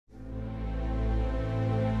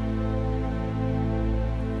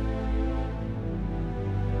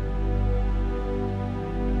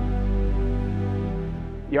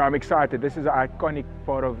Yeah, I'm excited. This is an iconic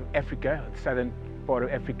part of Africa, the southern part of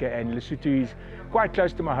Africa, and Lesotho is quite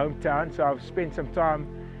close to my hometown, so I've spent some time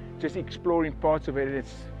just exploring parts of it.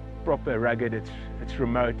 It's proper rugged, it's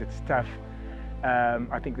remote, it's tough.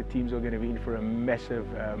 I think the teams are going to be in for a massive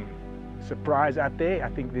surprise out there. I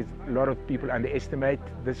think there's a lot of people underestimate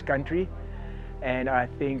this country, and I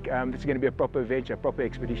think it's going to be a proper adventure, a proper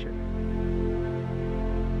expedition.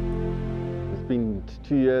 It's been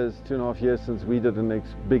 2.5 years since we did a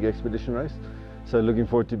big expedition race, so looking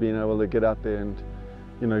forward to being able to get out there and,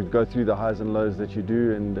 you know, go through the highs and lows that you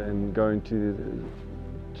do, and go into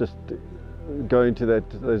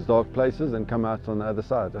those dark places and come out on the other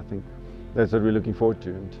side. I think that's what we're looking forward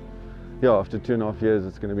to. And yeah, after 2.5 years,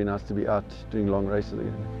 it's going to be nice to be out doing long races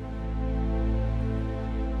again.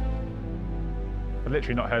 I've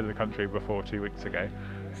literally not heard of the country before 2 weeks ago,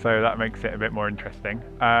 so that makes it a bit more interesting.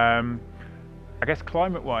 I guess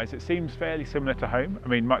climate-wise, it seems fairly similar to home. I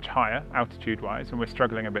mean, much higher altitude-wise, and we're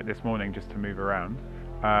struggling a bit this morning just to move around.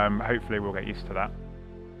 Hopefully we'll get used to that.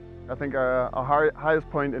 I think our highest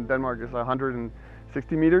point in Denmark is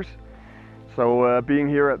 160 meters. So being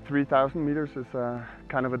here at 3,000 meters is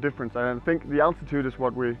kind of a difference. I think the altitude is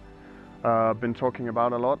what we've been talking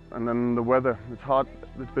about a lot, and then the weather.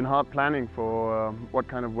 It's been hard planning for what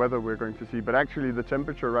kind of weather we're going to see, but actually the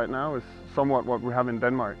temperature right now is somewhat what we have in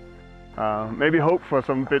Denmark. Maybe hope for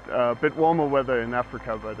some bit warmer weather in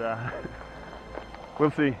Africa, but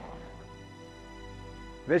we'll see.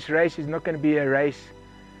 This race is not going to be a race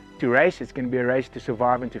to race, it's going to be a race to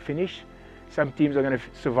survive and to finish. Some teams are going to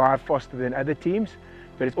survive faster than other teams,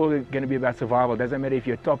 but it's all going to be about survival. It doesn't matter if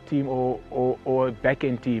you're a top team or a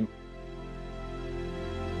back-end team.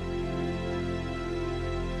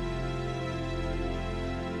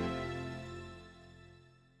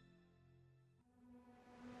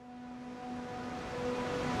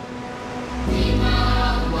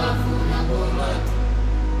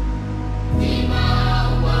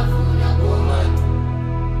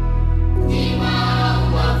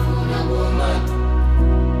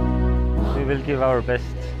 We will give our best,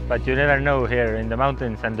 but you never know here in the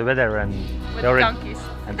mountains and the weather and the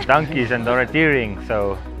donkeys and the orienteering.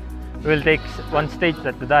 So we will take one stage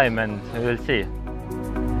at a time and we will see.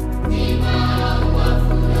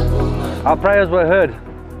 Our prayers were heard.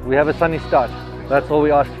 We have a sunny start. That's all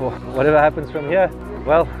we asked for. Whatever happens from here,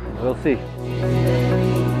 well, we'll see.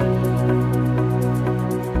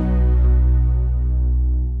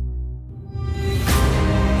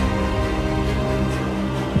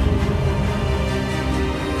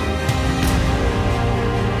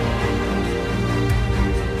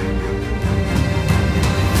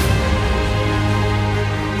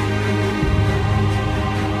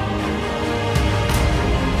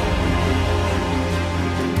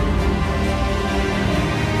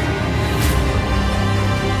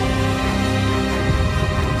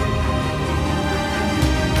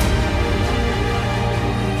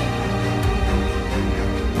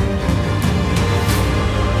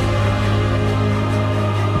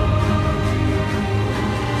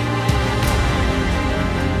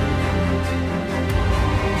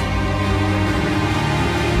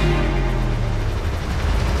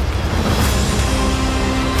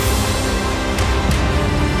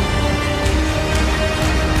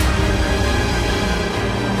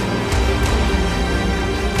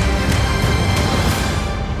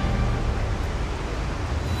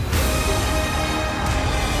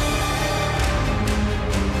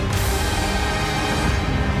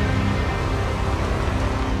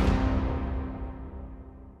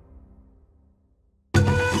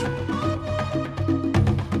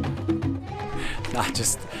 I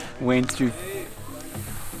just went through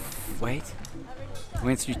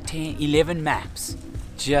 11 maps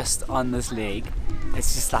just on this leg.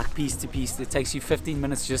 It's just like piece to piece. It takes you 15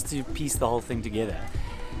 minutes just to piece the whole thing together.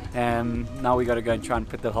 Now we got to go and try and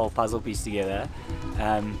put the whole puzzle piece together.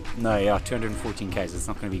 214 k's. It's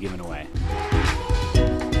not going to be given away.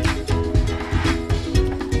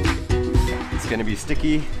 It's going to be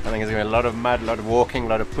sticky. I think there's going to be a lot of mud, a lot of walking, a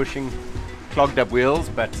lot of pushing, clogged up wheels,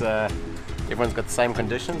 but everyone's got the same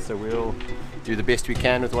conditions, so we'll do the best we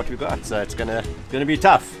can with what we've got. So it's gonna be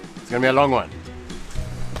tough. It's gonna be a long one.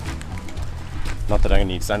 Not that I'm gonna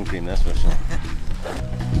need sun cream, that's for sure.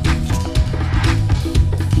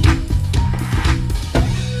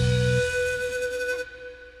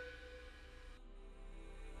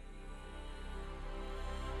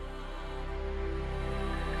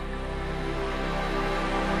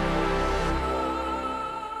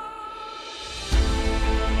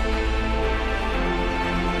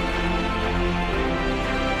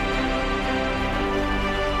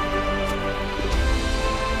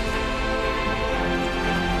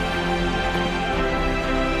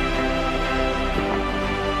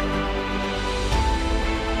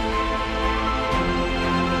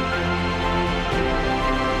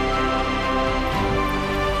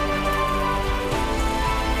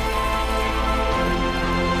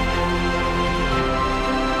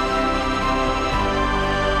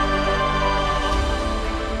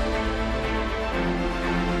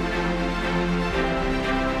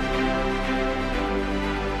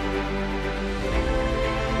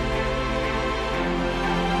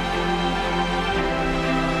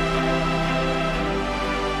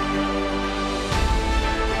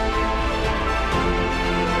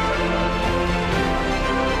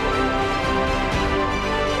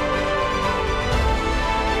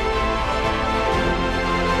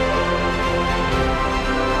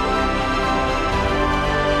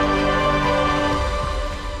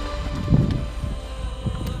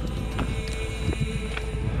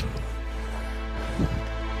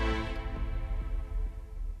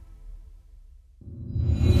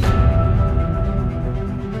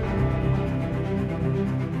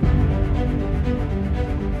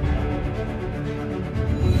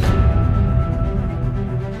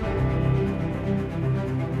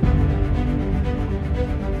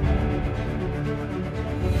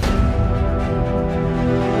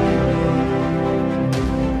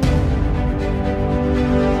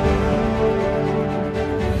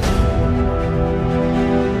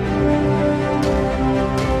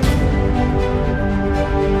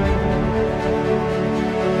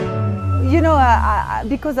 You know,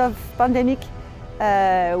 because of pandemic,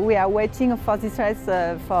 we are waiting for this race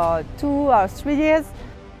for 2 or 3 years.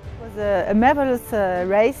 It was a marvelous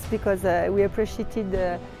race because we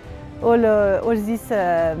appreciated all this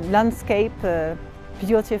landscape,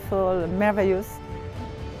 beautiful, marvelous.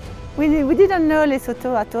 We didn't know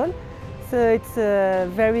Lesotho at all, so it's a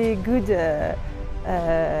very good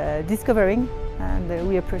discovering, and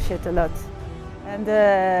we appreciate a lot. And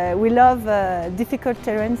we love difficult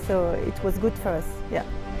terrain, so it was good for us. Yeah.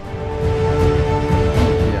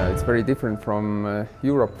 Yeah, it's very different from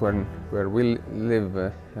Europe, where we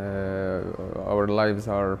live. Our lives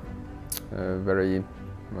are very,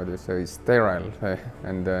 what do you say, sterile,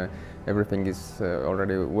 and everything is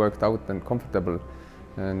already worked out and comfortable.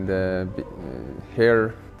 And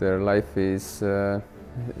here, their life is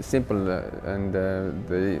simple, and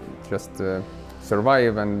they just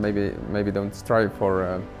survive and maybe don't strive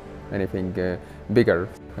for anything bigger.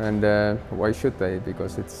 And why should they?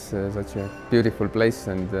 Because it's such a beautiful place,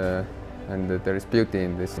 and there is beauty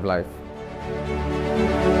in this life.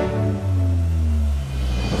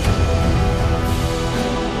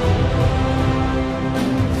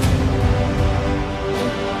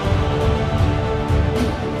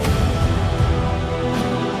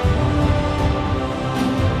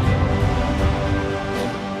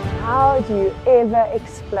 How do you ever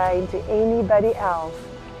explain to anybody else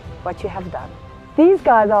what you have done? These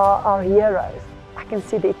guys are our heroes. I can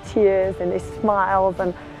see their tears and their smiles,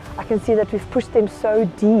 and I can see that we've pushed them so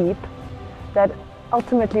deep that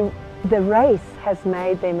ultimately the race has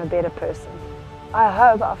made them a better person. I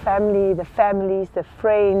hope our family, the families, the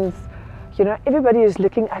friends, you know, everybody who's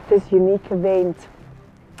looking at this unique event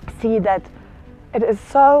see that it is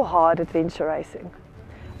so hard adventure racing.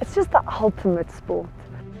 It's just the ultimate sport.